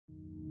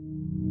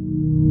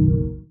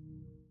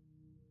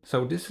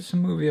So this is a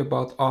movie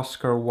about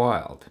Oscar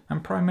Wilde,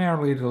 and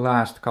primarily the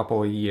last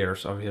couple of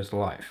years of his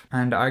life.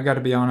 And I gotta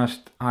be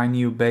honest, I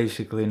knew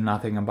basically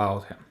nothing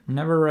about him.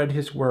 Never read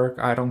his work,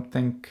 I don't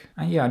think,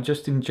 and yeah,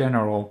 just in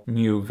general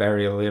knew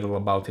very little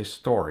about his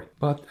story.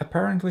 But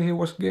apparently he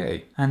was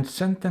gay, and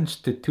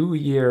sentenced to 2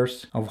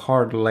 years of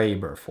hard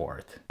labor for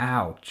it.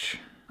 Ouch.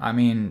 I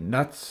mean,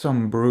 that's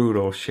some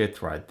brutal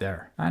shit right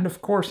there. And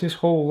of course his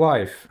whole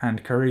life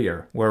and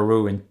career were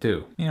ruined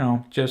too. You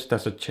know, just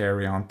as a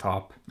cherry on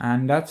top.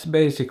 And that's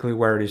basically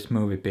where this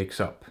movie picks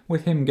up,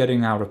 with him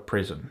getting out of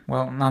prison.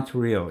 Well, not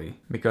really,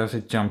 because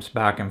it jumps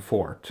back and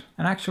forth,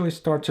 and actually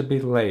starts a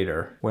bit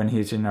later, when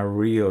he's in a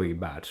really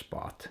bad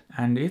spot.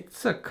 And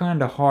it's a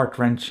kinda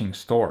heart-wrenching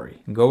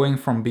story, going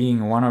from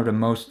being one of the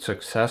most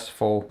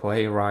successful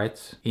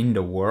playwrights in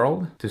the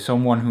world, to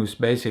someone who's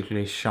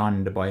basically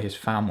shunned by his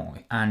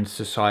family, and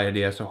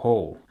society as a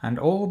whole. And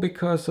all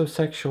because of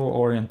sexual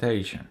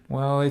orientation.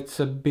 Well, it's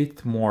a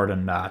bit more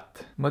than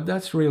that, but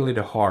that's really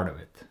the heart of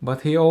it.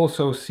 But he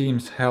also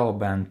seems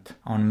hell-bent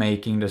on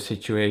making the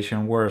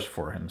situation worse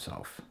for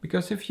himself.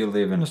 Because if you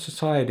live in a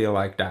society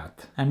like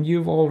that, and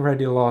you've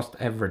already lost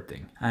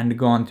everything, and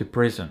gone to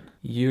prison,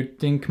 you'd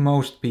think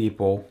most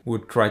people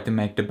would try to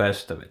make the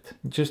best of it.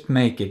 Just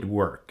make it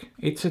work.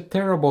 It's a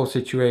terrible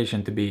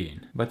situation to be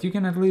in, but you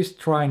can at least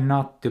try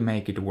not to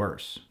make it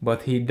worse.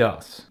 But he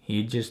does.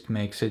 He just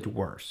makes it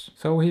worse.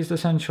 So he's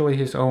essentially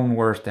his own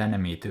worst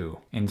enemy too,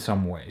 in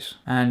some ways.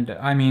 And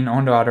I mean,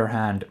 on the other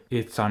hand,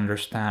 it's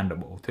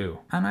understandable too.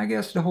 And I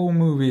guess the whole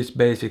movie is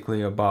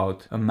basically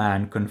about a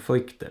man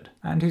conflicted,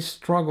 and his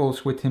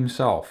struggles with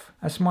himself,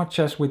 as much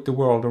as with the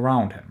world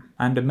around him.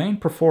 And the main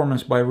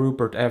performance by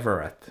Rupert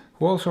Everett,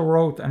 who also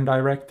wrote and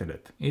directed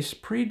it, is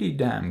pretty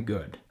damn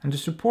good. And the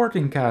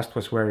supporting cast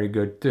was very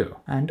good too,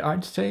 and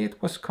I'd say it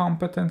was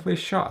competently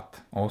shot.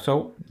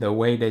 Also, the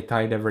way they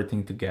tied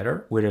everything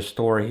together, with a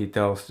story he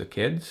tells the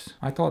kids,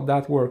 I thought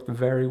that worked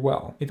very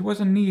well. It was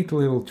a neat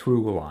little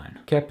through line,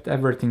 kept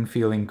everything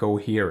feeling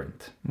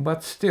coherent.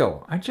 But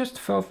still, I just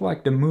felt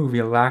like the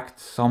movie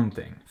lacked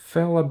something.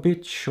 Fell a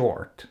bit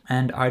short,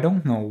 and I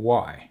don't know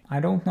why.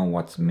 I don't know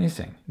what's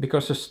missing,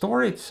 because the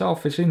story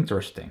itself is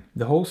interesting.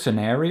 The whole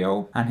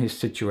scenario and his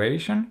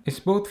situation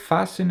is both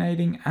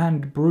fascinating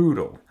and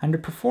brutal, and the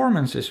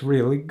performance is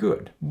really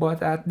good.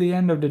 But at the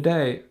end of the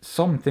day,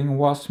 something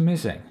was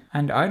missing.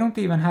 And I don't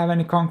even have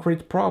any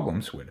concrete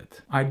problems with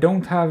it. I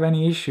don't have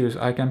any issues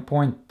I can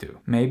point to.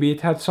 Maybe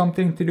it had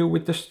something to do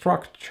with the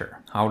structure,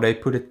 how they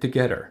put it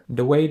together,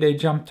 the way they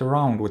jumped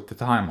around with the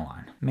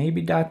timeline.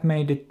 Maybe that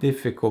made it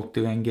difficult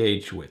to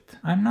engage with.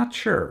 I'm not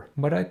sure,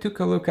 but I took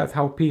a look at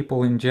how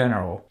people in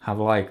general have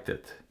liked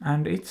it.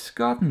 And it's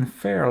gotten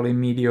fairly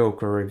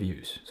mediocre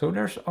reviews, so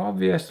there's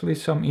obviously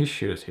some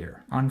issues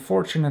here.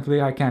 Unfortunately,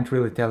 I can't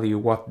really tell you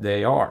what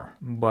they are,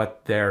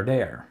 but they're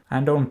there.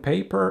 And on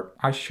paper,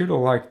 I should have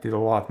liked it a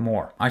lot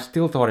more. I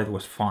still thought it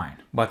was fine,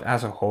 but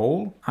as a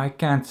whole, I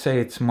can't say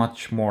it's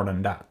much more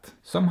than that.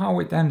 Somehow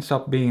it ends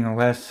up being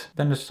less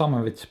than the sum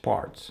of its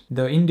parts.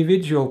 The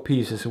individual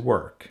pieces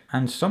work,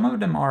 and some of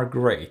them are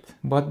great,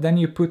 but then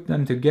you put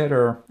them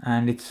together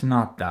and it's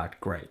not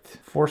that great,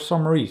 for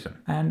some reason.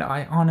 And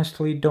I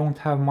honestly don't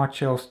have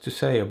much else to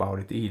say about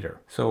it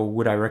either. So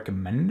would I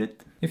recommend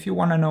it? If you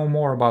want to know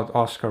more about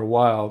Oscar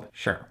Wilde,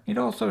 sure. It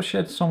also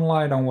sheds some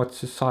light on what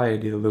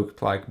society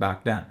looked like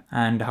back then,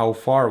 and how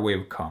far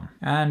we've come,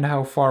 and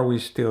how far we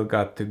still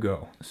got to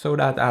go. So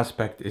that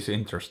aspect is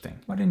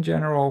interesting. But in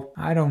general,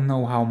 I don't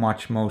know how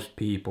much most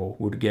people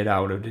would get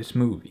out of this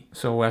movie.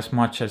 So as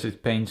much as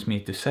it pains me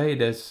to say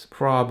this,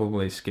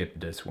 probably skip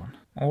this one.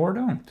 Or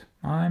don't.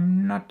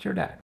 I'm not your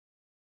dad.